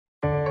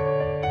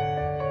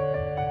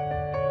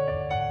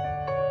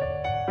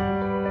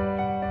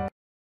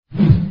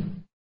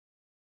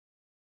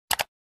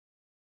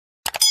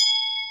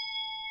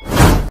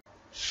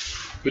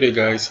Good day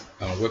guys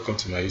and welcome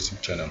to my YouTube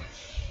channel.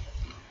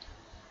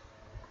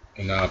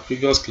 In our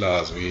previous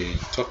class we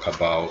talked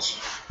about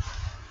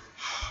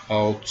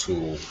how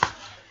to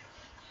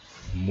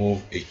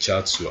move a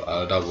chart to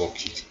another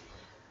worksheet.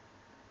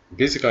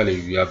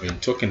 Basically we have been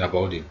talking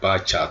about the bar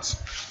chart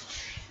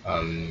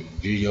and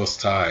various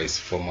style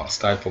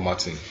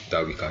formatting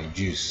that we can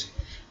use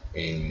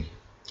in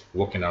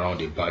working around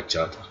the bar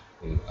chart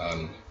and,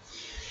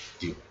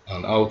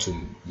 and how to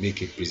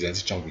make a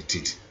presentation with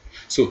it.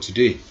 So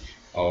today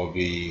I'll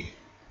be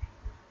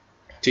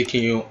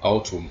taking you how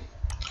to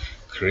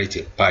create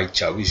a pie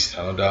chart, which is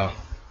another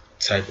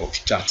type of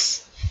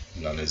charts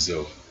in an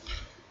Excel.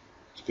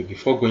 So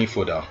before going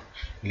further,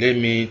 let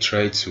me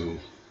try to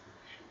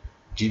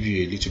give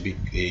you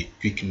a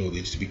quick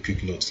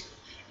note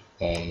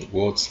on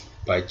what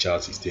pie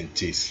chart is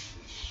entails.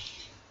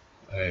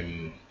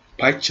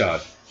 Pie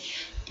chart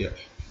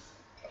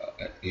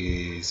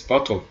is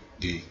part of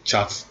the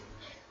chart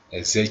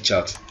Excel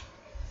chart,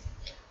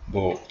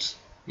 but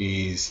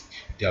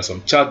there are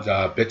some charts that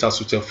are better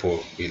suited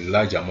for a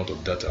large amount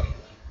of data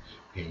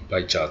in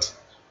pie chart,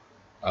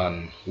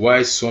 and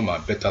why some are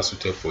better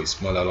suited for a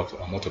smaller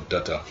amount of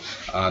data.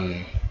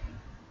 And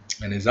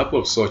an example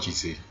of such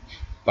is a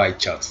pie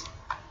chart.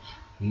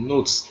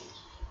 Note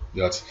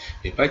that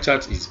a pie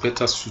chart is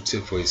better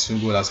suited for a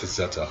single access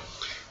data,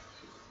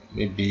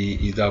 maybe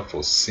either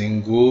for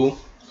single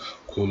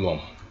column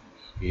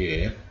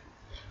here,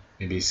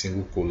 maybe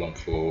single column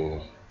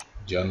for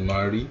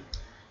January,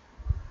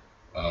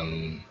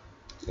 and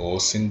or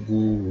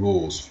single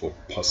rows for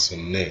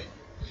personnel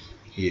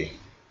here,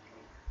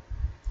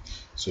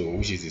 so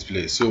which is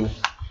displayed. So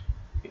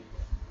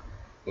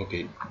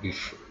okay,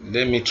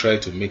 let me try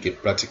to make a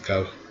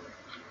practical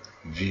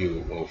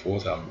view of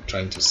what I'm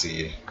trying to say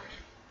here.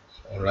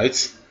 All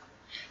right,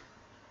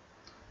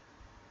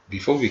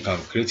 before we can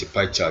create a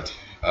pie chart,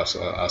 as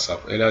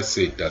I've earlier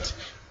said, that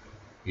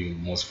you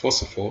must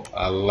first of all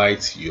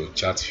highlight your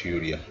chart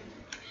area.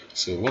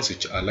 So once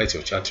you highlight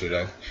your chart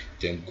area,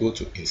 then go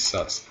to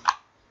insert,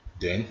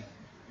 then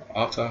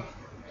after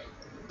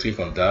click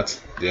on that,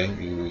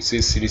 then you will see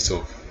a series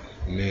of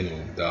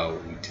menu that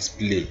will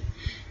display.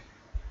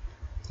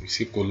 You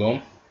see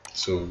column,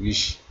 so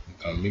which you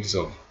can mix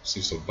up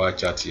series of bar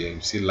chart here.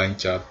 You see line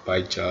chart,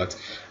 pie chart,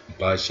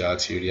 bar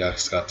chart, area,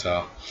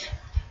 scatter.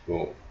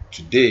 Well,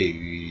 today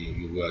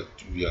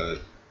we are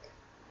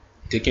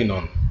taking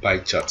on pie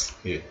chart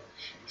here,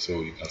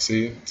 so you can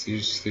see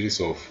series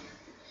of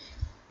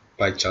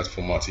pie chart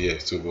format here.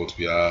 So but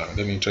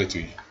let me try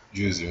to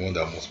use the one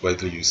that most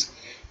widely used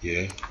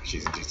here, which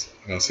is this.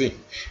 You can see,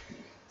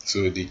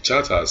 so the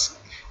chart has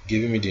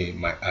given me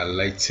my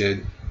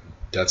highlighted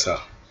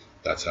data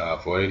that I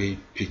have already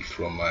picked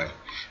from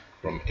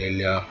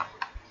earlier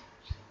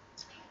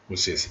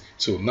process.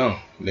 So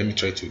now let me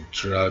try to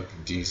drag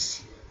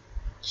this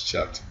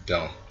chart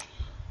down.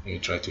 Let me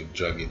try to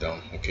drag it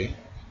down. Okay,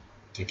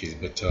 I think it's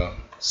better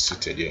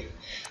suited here.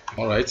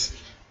 All right,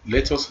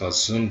 let us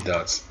assume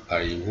that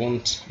I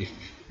want, if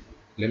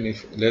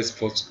let's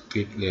first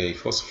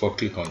of all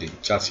click on the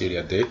chart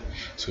area there.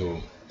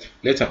 So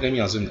let me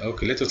assume,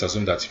 okay, let us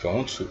assume that if I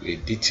want to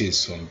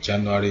details on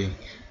January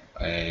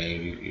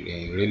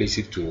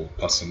relative to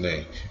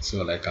personnel,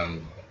 so I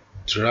can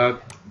drag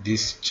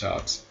this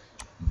chart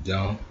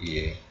down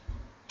here.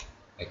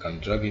 I can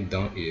drag it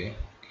down here.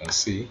 You can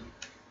see,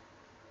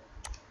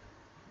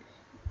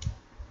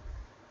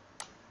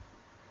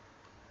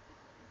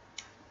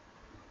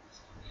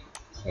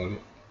 sorry,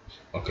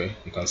 okay,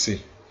 you can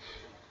see.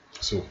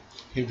 So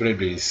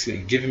invariably it's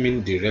giving me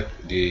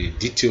the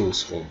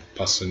details of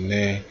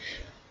personnel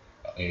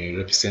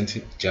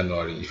representing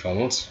January. If I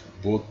want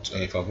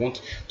if I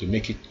want to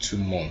make it 2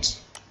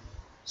 months,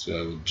 so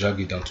I will drag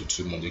it down to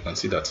 2 months. You can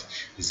see that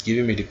it's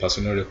giving me the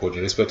personnel record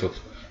in respect of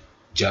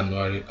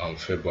January and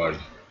February.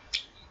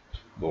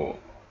 But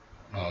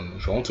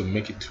if I want to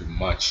make it to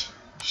March,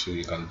 so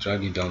you can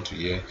drag it down to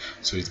here.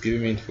 So it's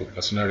giving me for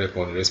personnel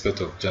record in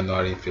respect of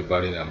January,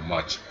 February, and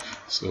March.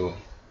 So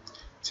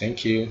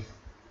thank you,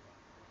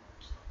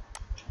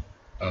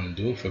 and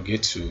don't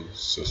forget to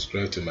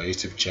subscribe to my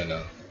YouTube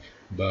channel.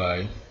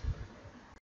 Bye.